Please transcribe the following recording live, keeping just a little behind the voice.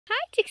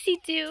Dixie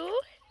do?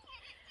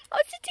 Oh,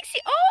 it's a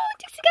Dixie. Oh,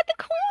 Dixie got the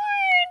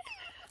corn.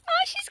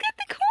 Oh, she's got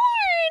the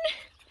corn.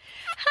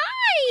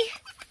 Hi.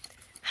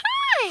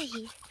 Hi.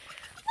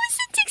 What's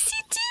a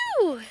Dixie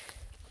do?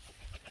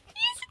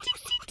 He's a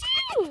Dixie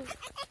do.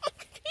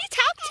 You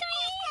talk to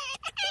me?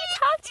 You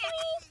talk to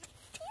me?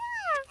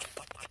 Yeah.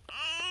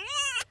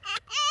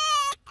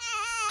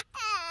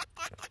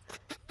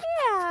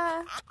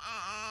 Yeah.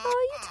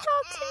 Oh, you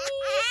talk to me?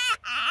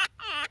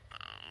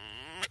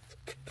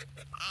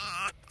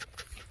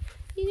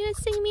 You gonna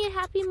sing me a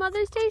Happy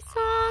Mother's Day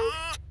song?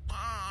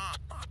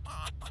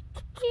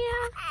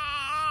 Yeah.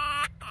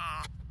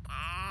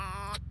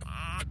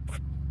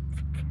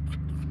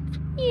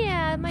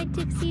 Yeah, my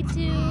Dixie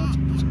do.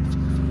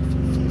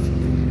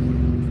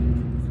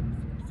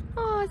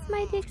 Oh, it's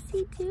my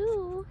Dixie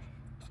do.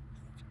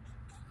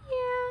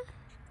 Yeah.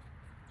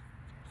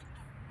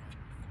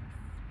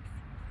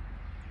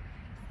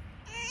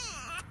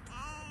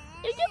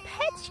 It's a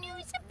pet, you.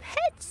 It's a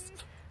pet.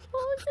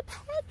 Oh, it's a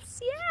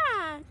pets.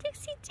 Yeah,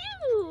 Dixie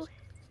do.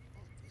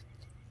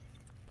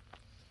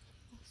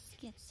 Oh,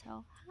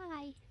 Schizo.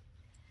 Hi.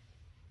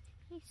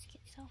 Hey,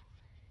 Schizo.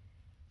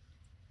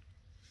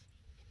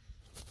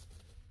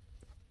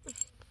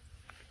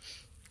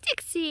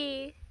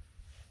 Dixie.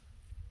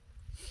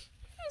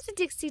 What's a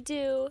Dixie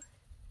do?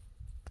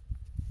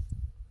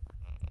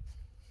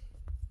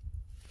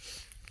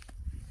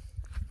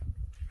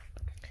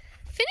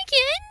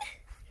 Finnegan?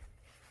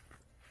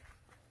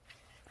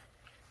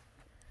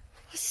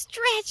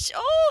 Stretch.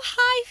 Oh,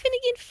 hi,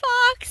 Finnegan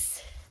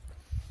Fox.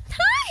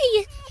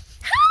 Hi.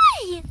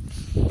 Hi.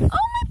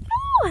 Oh, my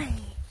boy.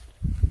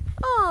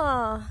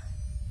 Oh.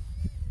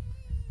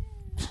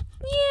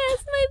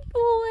 Yes, my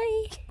boy.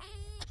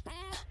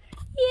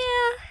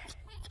 Yeah.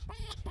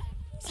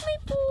 He's my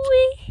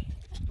boy.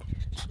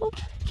 Oh.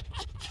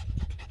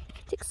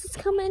 Dixie's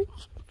coming.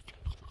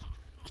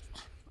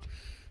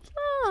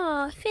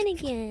 Oh,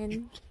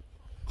 Finnegan.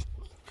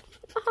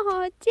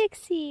 Oh,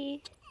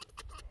 Dixie.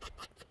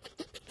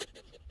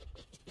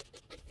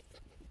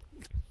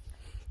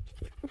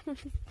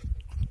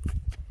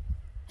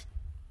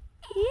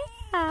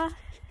 Yeah.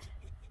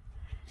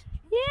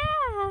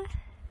 Yeah.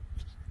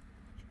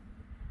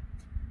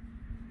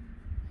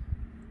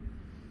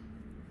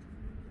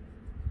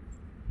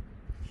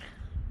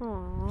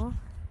 Aww.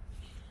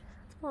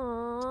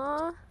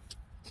 Aww.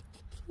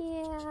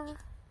 Yeah.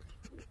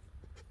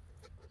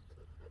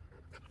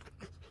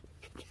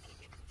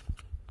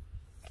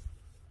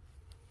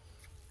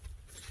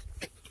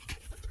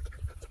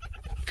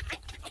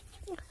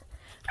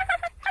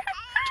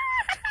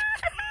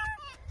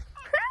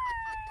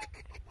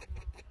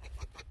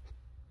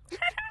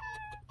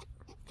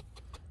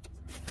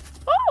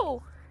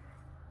 Oh!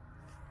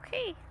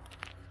 Okay.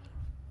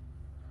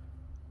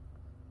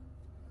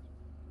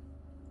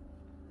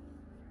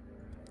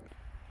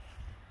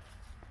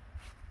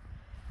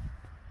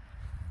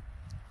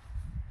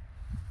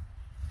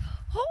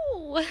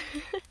 Oh!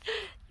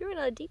 You were in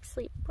a deep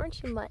sleep,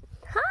 weren't you, Mutt?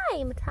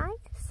 Hi,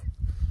 Matthias.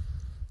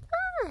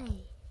 Hi.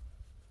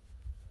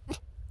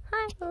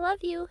 Hi, I love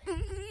you.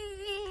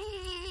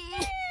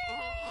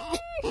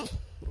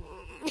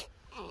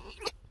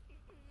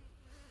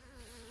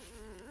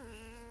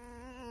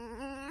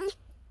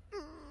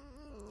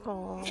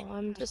 Oh,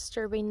 I'm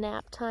disturbing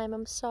nap time.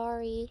 I'm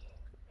sorry.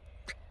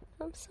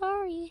 I'm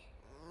sorry.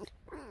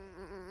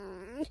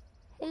 I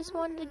just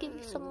wanted to give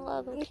you some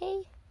love,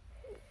 okay?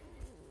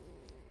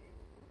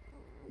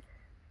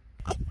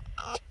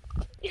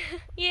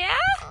 Yeah?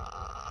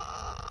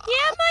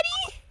 Yeah, buddy?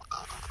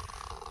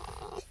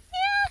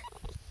 Yeah?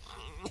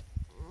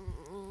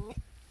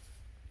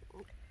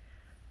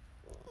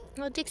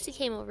 Well, Dixie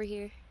came over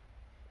here.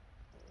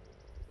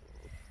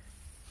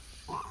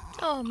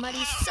 Oh,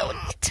 Muddy's so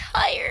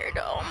tired.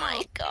 Oh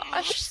my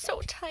gosh,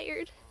 so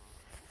tired.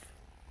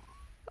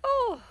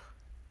 Oh.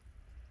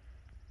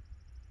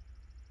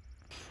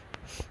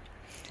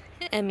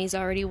 Emmy's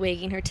already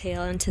wagging her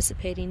tail,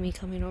 anticipating me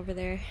coming over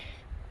there.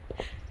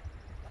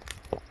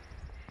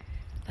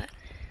 But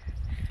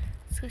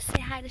let's go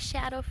say hi to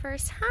Shadow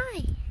first.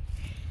 Hi.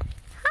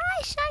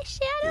 Hi, Shy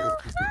Shadow.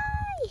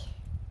 Hi.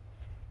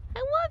 I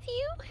love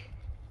you.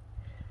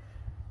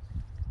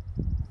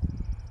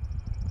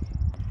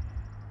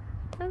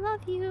 I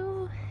love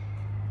you.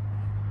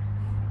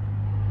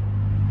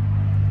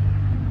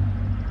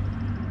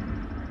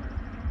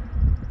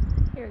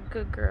 You're a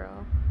good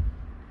girl.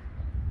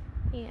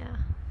 Yeah.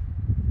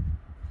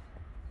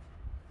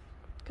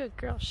 Good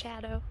girl,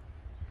 Shadow.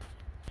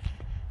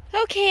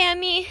 Okay,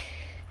 Emmy.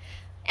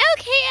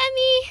 Okay,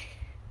 Emmy.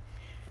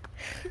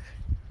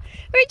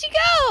 Where'd you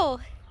go?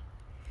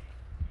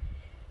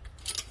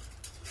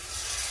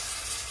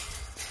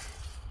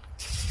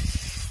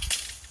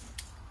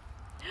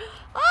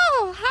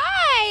 Oh,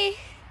 hi.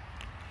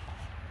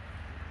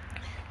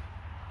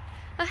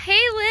 Oh, hey,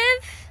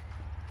 Liv.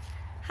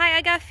 Hi,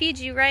 I gotta feed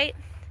you, right?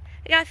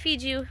 I gotta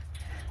feed you.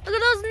 Look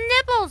at those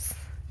nipples.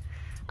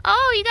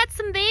 Oh, you got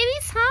some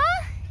babies,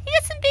 huh? You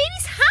got some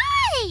babies?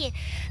 Hi.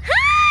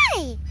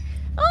 Hi.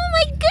 Oh,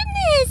 my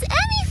goodness.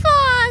 Emmy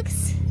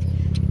Fox.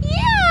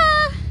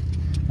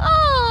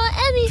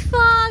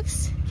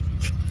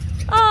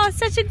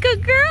 such a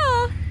good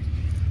girl.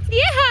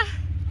 Yeah,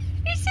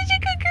 you're such a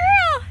good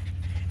girl.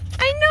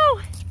 I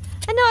know,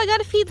 I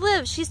gotta feed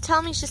Liv. She's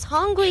telling me she's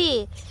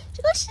hungry.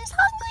 She goes, she's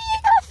hungry,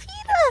 I gotta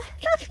feed her.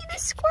 I gotta feed the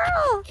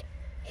squirrel.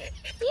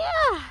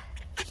 Yeah.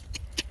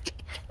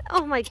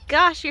 Oh my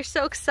gosh, you're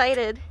so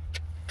excited.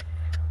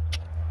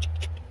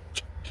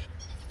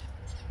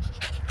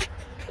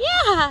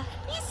 Yeah,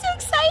 you so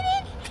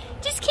excited?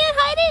 Just can't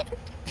hide it?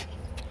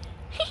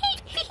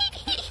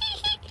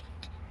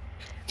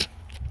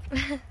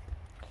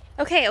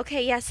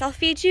 Okay, yes, I'll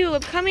feed you.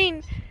 I'm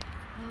coming.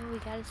 Oh, we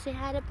gotta say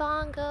hi to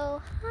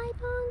Bongo. Hi,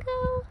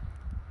 Bongo.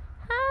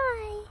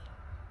 Hi.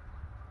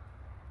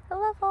 I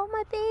love all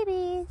my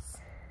babies.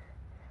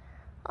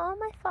 All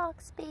my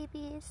fox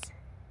babies.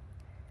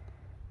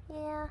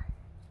 Yeah.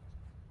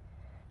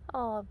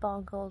 Oh,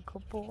 Bongo,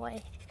 good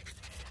boy.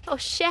 Oh,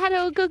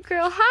 Shadow, good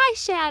girl. Hi,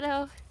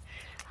 Shadow.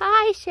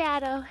 Hi,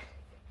 Shadow.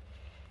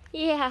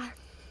 Yeah.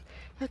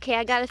 Okay,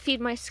 I gotta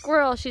feed my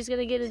squirrel. She's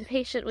gonna get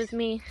impatient with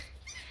me.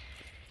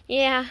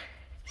 Yeah.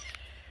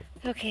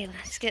 Okay,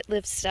 let's get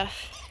Liv's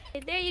stuff. Okay,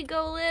 there you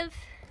go, Liv.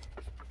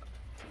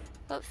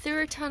 Up through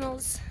her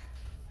tunnels.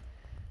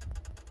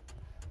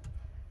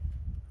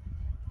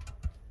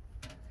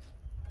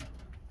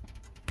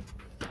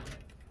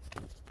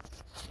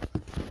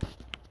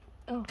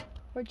 Oh,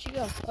 where'd she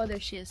go? Oh, there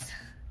she is.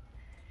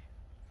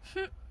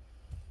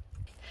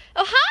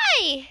 Oh,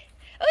 hi!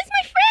 Oh, it's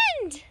my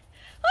friend!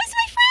 Oh, it's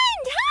my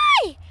friend!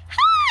 Hi!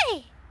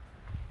 Hi!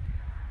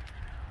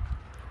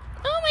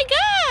 Oh my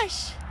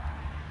gosh!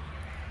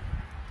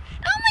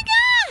 Oh my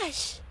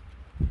gosh!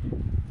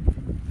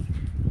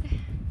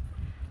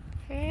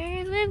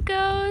 There Liv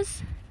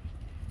goes.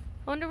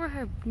 I wonder where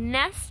her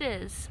nest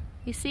is.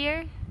 You see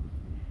her?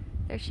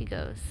 There she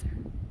goes.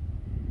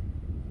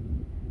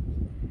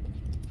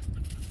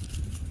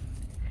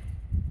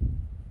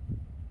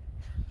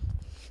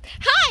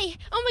 Hi!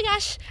 Oh my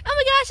gosh! Oh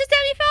my gosh! It's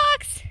Emmy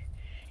Fox!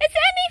 It's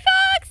Emmy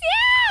Fox!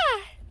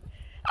 Yeah!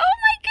 Oh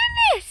my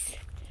goodness!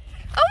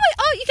 Oh my!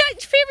 Oh, you got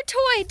your favorite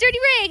toy, Dirty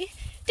Rig!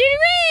 Dirty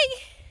Rig!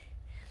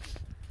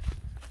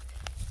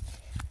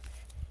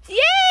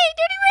 Yay,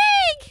 Dirty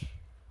Rig!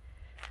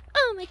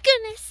 Oh my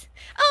goodness!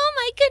 Oh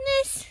my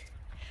goodness!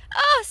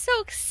 Oh,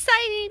 so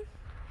exciting!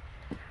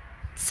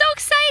 So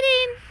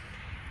exciting!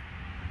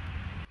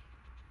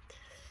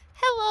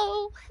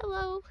 Hello,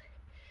 hello.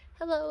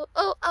 Hello.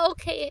 Oh,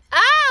 okay.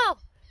 Ow!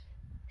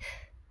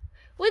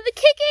 With the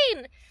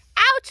kicking!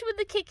 Ouch with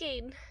the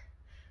kicking!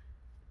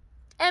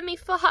 Emmy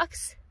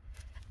Fox.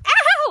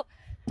 Ow!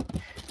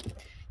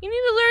 You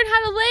need to learn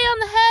how to lay on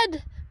the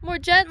head more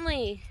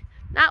gently.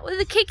 Not with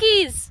the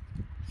kickies.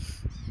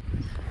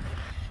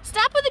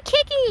 Stop with the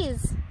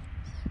kickies!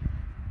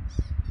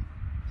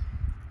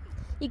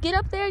 You get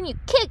up there and you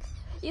kick.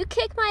 You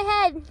kick my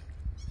head.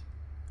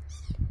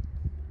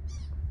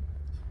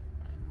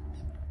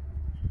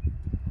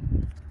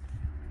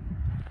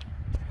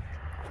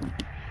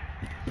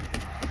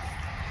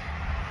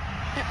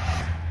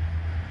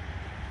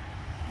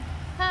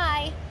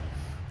 Hi.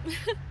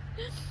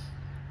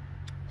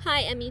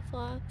 Hi, Emmy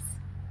Fox.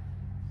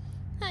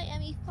 Hi,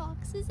 Emmy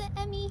Fox. Is it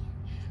Emmy?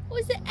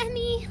 Was it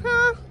Emmy?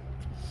 Huh?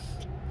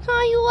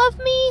 Huh? You love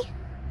me?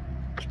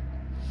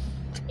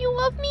 You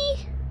love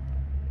me?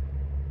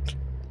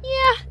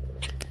 Yeah.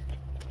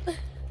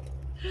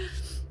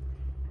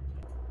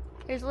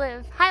 Here's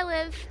Liv. Hi,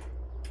 Liv.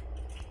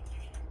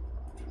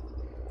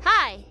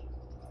 Hi.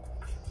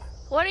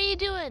 What are you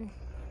doing?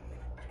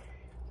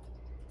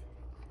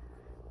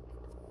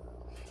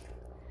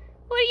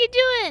 What are you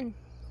doing?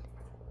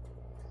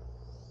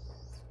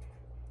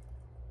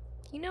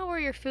 You know where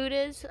your food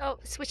is? Oh,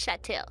 switch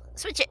that tail.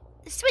 Switch it.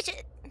 Switch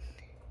it.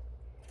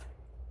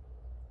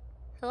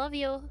 I love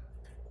you.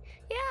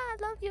 Yeah, I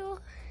love you.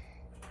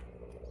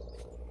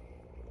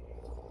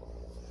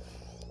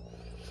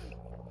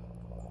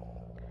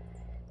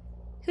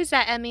 Who's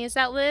that, Emmy? Is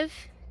that Liv?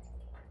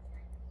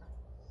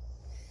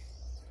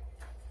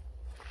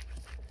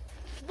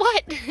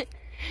 What?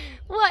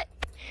 What?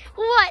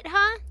 What,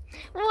 huh?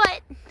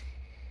 What?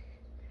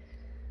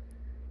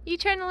 You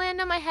trying to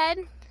land on my head?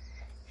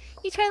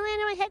 You trying to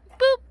land on my head?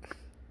 Boop!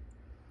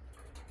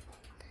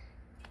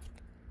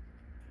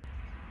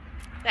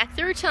 Back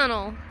through a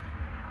tunnel.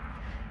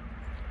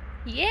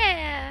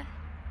 Yeah!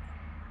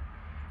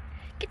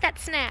 Get that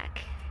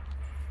snack.